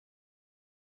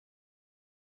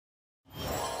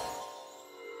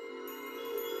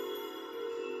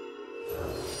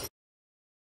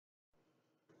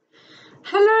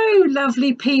Hello,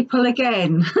 lovely people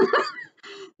again.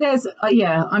 There's,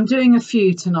 yeah, I'm doing a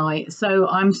few tonight, so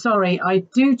I'm sorry. I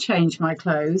do change my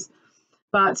clothes,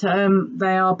 but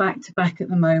they are back to back at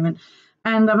the moment.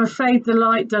 And I'm afraid the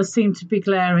light does seem to be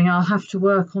glaring. I'll have to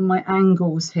work on my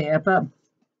angles here, but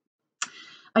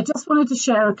I just wanted to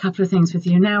share a couple of things with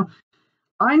you. Now,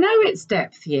 I know it's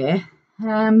depth year.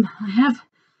 Haven't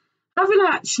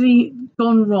actually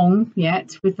gone wrong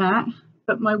yet with that,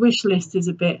 but my wish list is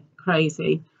a bit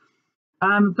crazy.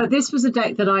 But this was a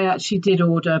deck that I actually did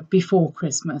order before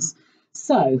Christmas.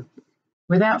 So,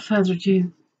 without further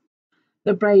ado,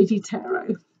 the Brady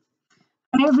Tarot.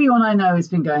 Everyone I know has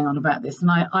been going on about this, and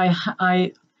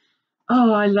I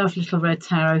love Little Red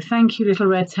Tarot. Thank you, Little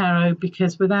Red Tarot,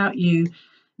 because without you,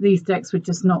 these decks would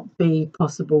just not be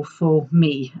possible for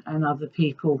me and other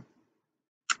people.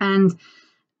 And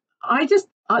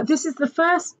this is the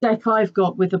first deck I've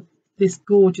got with this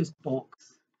gorgeous box,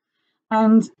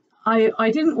 and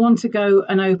I didn't want to go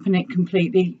and open it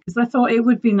completely because I thought it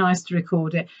would be nice to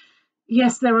record it.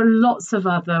 Yes, there are lots of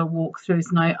other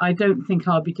walkthroughs, and I don't think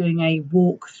I'll be doing a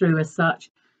walkthrough as such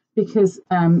because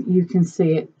you can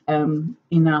see it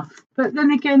enough. But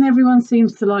then again, everyone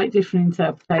seems to like different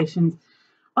interpretations.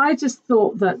 I just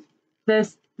thought that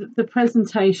the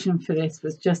presentation for this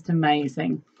was just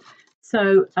amazing.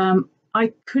 So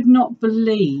I could not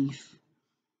believe.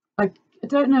 I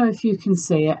don't know if you can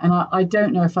see it, and I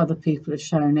don't know if other people have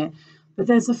shown it, but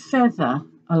there's a feather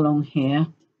along here.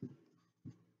 You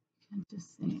can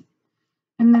just see it.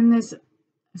 And then there's a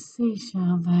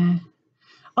seashell there.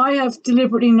 I have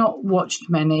deliberately not watched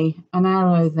many. An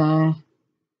arrow there.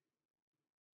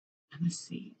 And a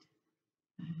seed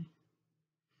there.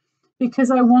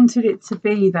 Because I wanted it to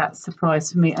be that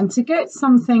surprise for me. And to get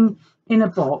something in a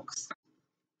box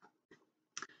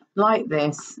like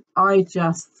this, I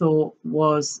just thought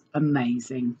was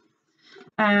amazing.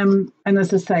 And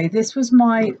as I say, this was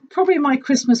probably my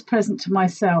Christmas present to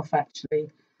myself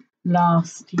actually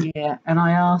last year, and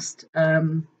I asked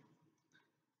the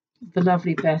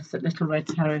lovely Beth at Little Red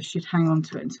Tarot she'd hang on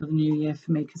to it until the new year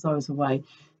for me because I was away.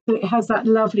 So it has that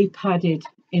lovely padded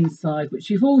inside, which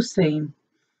you've all seen,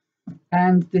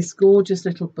 and this gorgeous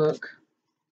little book.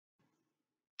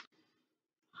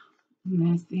 And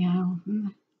there's the owl,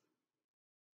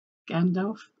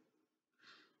 Gandalf.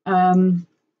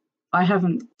 I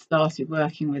haven't started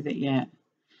working with it yet.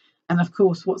 And of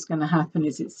course, what's going to happen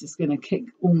is it's just going to kick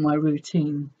all my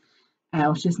routine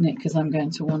out, isn't it? Because I'm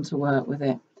going to want to work with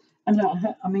it. And look,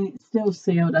 I mean, it's still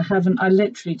sealed. I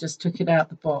literally just took it out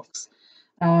the box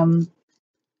on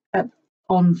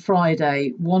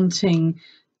Friday, wanting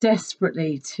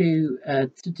desperately to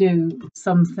do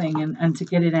something and to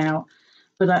get it out.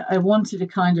 But I wanted to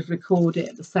kind of record it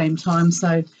at the same time.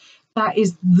 So that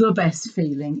is the best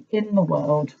feeling in the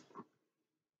world.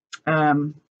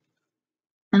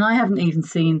 And I haven't even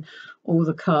seen all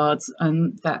the cards,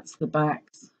 and that's the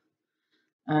backs.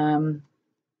 As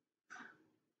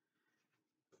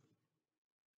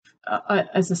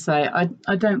I say, I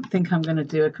don't think I'm going to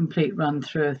do a complete run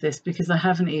through of this because I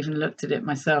haven't even looked at it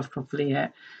myself properly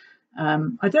yet.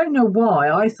 I don't know why.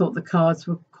 I thought the cards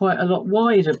were quite a lot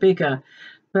wider, bigger,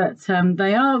 but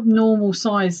they are normal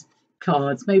size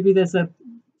cards. Maybe there's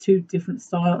two different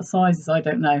sizes, I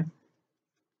don't know.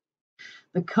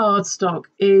 The cardstock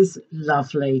is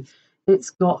lovely.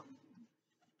 It's got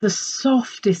the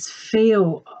softest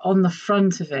feel on the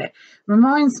front of it.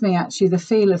 Reminds me actually the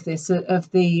feel of this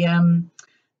of the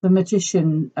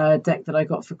Magician deck that I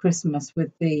got for Christmas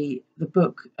with the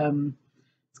book.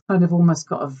 It's kind of almost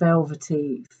got a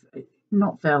velvety,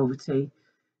 not velvety,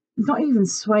 not even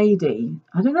suede-y.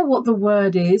 I don't know what the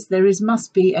word is.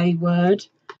 Must be a word.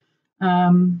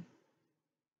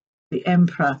 The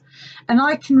Emperor, and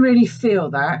I can really feel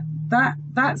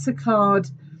that's a card,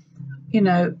 you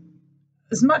know,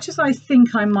 as much as I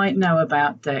think I might know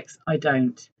about decks, I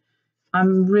don't.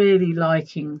 I'm really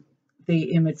liking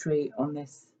the imagery on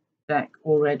this deck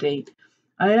already.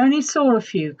 I only saw a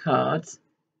few cards,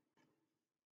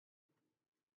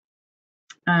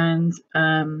 and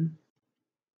I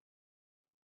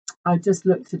just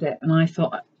looked at it and I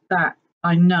thought that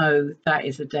I know that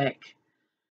is a deck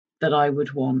that I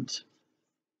would want.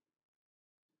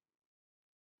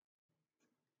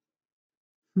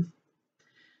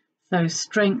 So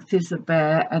Strength is a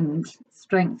bear, and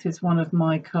Strength is one of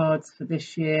my cards for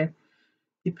this year,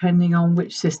 depending on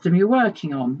which system you're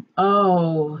working on.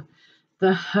 Oh,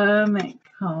 the Hermit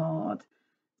card.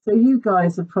 So you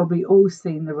guys have probably all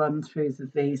seen the run-throughs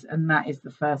of these, and that is the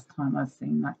first time I've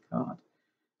seen that card.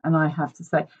 And I have to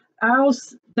say,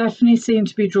 owls definitely seem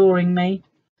to be drawing me.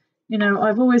 You know,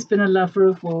 I've always been a lover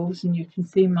of wolves, and you can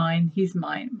see mine. He's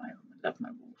mine. I love my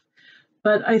wolf.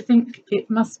 But I think it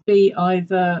must be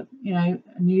either, you know,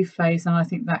 a new phase, and I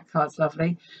think that card's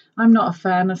lovely. I'm not a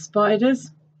fan of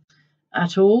spiders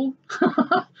at all,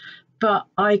 but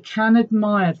I can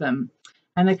admire them.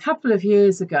 And a couple of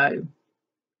years ago,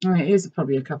 it is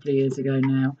probably a couple of years ago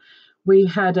now, we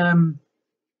had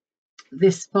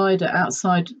this spider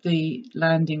outside the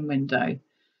landing window,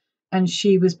 and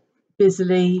she was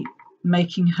busily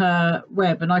making her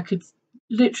web, and I could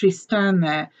literally stand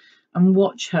there and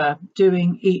watch her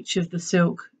doing each of the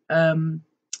silk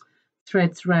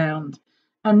threads round,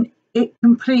 and it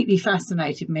completely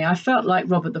fascinated me. I felt like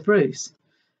Robert the Bruce,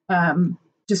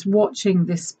 just watching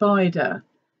this spider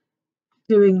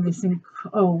doing this.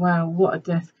 Oh wow, what a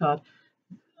death card.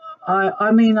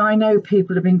 I mean, I know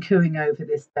people have been cooing over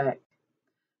this deck,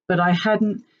 but I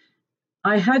hadn't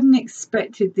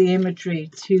expected the imagery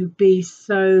to be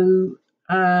so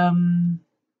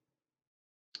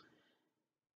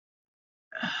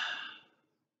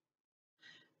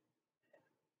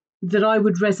that I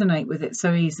would resonate with it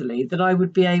so easily, that I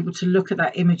would be able to look at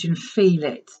that image and feel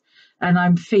it, and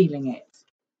I'm feeling it.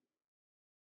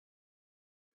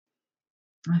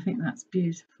 I think that's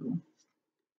beautiful.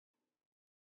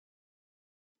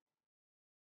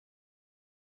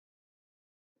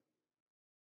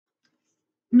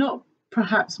 Not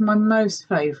perhaps my most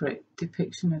favourite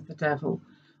depiction of the devil.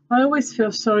 I always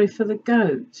feel sorry for the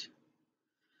goat.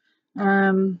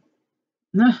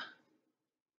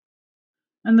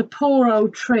 And the poor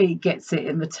old tree gets it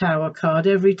in the Tower card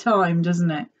every time,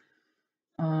 doesn't it?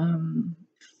 And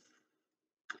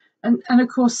of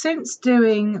course, since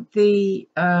doing the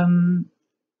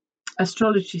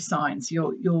astrology signs,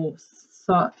 your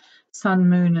sun,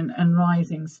 moon, and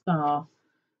rising star,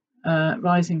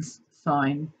 rising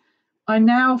sign, I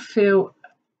now feel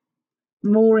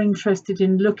more interested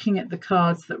in looking at the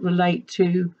cards that relate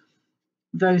to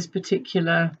those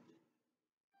particular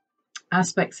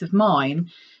aspects of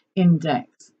mine in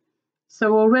decks.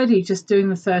 So already just doing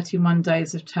the 31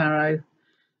 days of tarot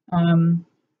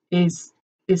is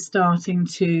starting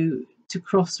to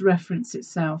cross-reference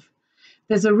itself.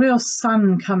 There's a real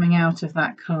sun coming out of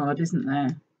that card, isn't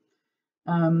there?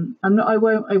 I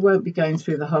won't be going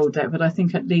through the whole deck, but I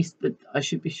think at least that I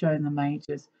should be showing the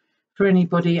majors for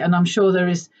anybody. And I'm sure there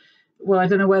is, well, I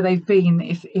don't know where they've been,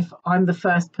 if I'm the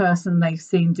first person they've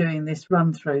seen doing this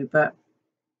run through, but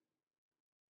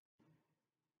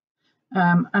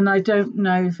and I don't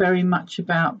know very much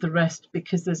about the rest,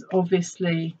 because there's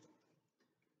obviously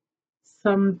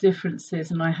some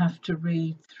differences and I have to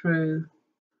read through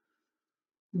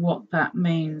what that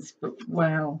means. But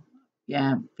wow,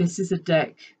 yeah, this is a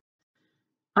deck.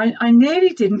 I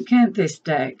nearly didn't get this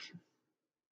deck.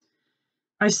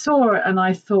 I saw it and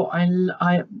I thought,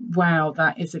 wow,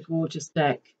 that is a gorgeous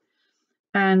deck.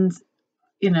 And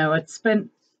you know, I'd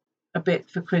spent a bit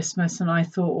for Christmas and I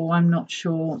thought, oh, I'm not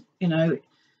sure, you know,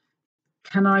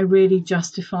 can I really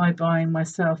justify buying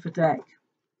myself a deck?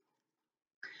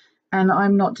 And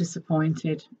I'm not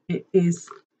disappointed. It's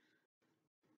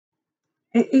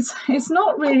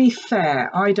not really fair,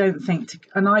 I don't think,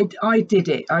 and I did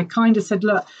it. I kind of said,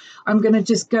 look, I'm going to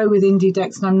just go with indie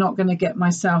decks and I'm not going to get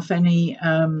myself any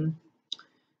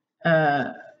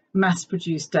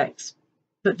mass-produced decks.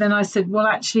 But then I said, well,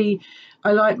 actually,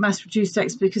 I like mass-produced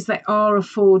decks because they are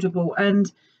affordable,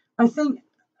 and I think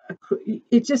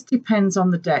it just depends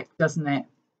on the deck, doesn't it?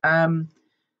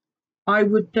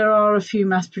 There are a few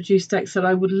mass-produced decks that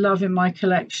I would love in my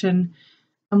collection,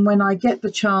 and when I get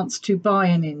the chance to buy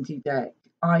an indie deck,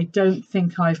 I don't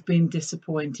think I've been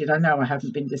disappointed. I know I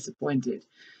haven't been disappointed.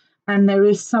 And there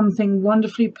is something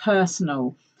wonderfully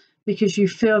personal, because you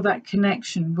feel that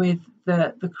connection with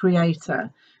the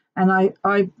creator. And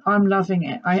I'm loving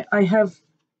it. I have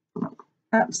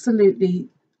absolutely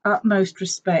utmost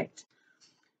respect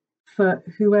for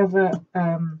whoever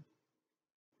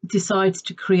decides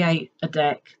to create a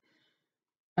deck.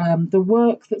 The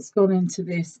work that's gone into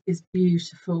this is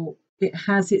beautiful. It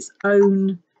has its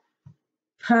own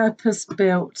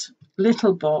purpose-built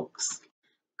little box,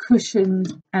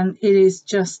 cushioned, and it is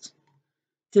just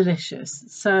delicious.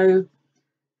 So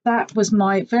that was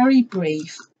my very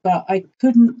brief, but I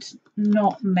couldn't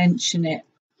not mention it.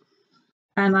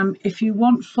 And if you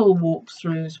want full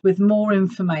walkthroughs with more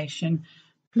information,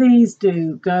 please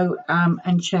do go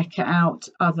and check out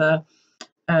other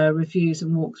reviews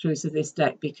and walkthroughs of this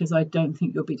deck, because I don't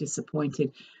think you'll be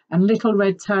disappointed. And Little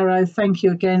Red Tarot, thank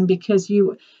you again, because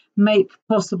you make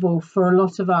possible for a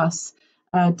lot of us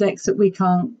decks that we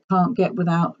can't get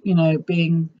without, you know,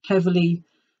 being heavily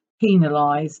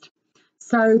penalised.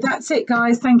 So that's it,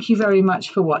 guys. Thank you very much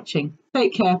for watching.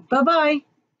 Take care. Bye-bye.